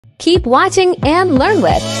Keep watching and learn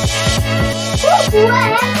with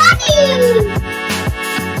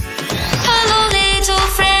Hello little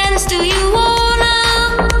friends, do you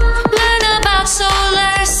wanna learn about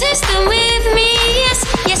solar system with me?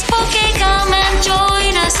 Yes, okay, come and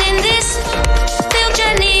join us in this field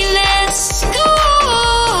journey, let's go.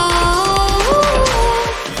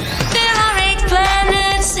 There are 8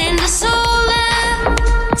 planets in the solar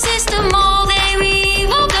system, all they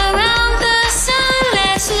revolve around the sun.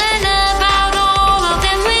 Let's learn about all of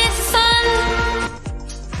them with fun.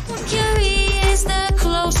 Mercury is the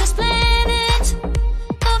closest planet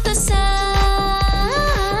of the sun.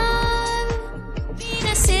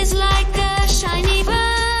 Venus is like a shiny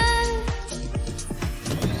bird.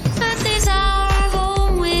 Earth is our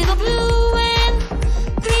home with a blue and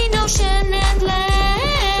green ocean and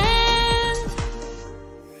land.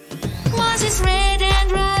 Mars is red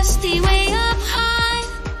and rusty way up high.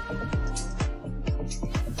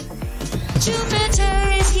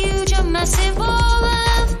 Jupiter is huge, a massive ball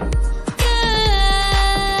of gas.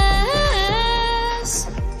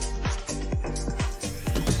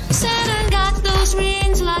 Saturn got those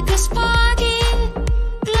rings like a sparky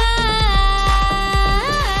glass.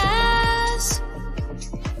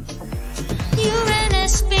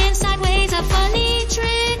 Uranus spins sideways, a funny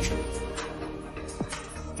trick.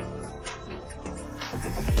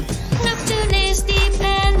 Neptune is deep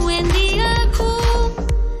and windy, a cool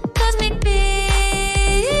cosmic big.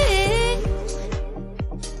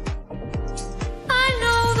 I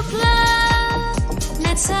know the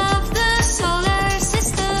planets of the solar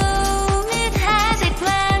system. It has 8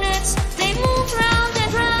 planets, they move round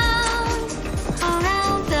and round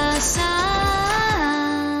around the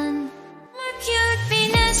sun. Mercury,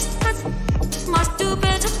 Venus, Earth, Mars,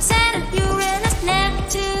 Jupiter, Saturn, Uranus,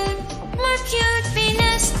 Neptune. Mercury,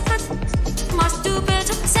 Venus, Earth, Mars,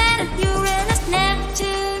 Jupiter, Saturn, Uranus,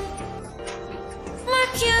 Neptune.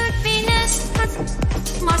 Mercury, Venus, Earth,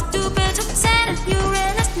 Mars, Jupiter, Saturn,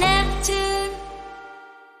 Uranus, Neptune.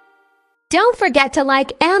 Don't forget to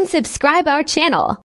like and subscribe our channel.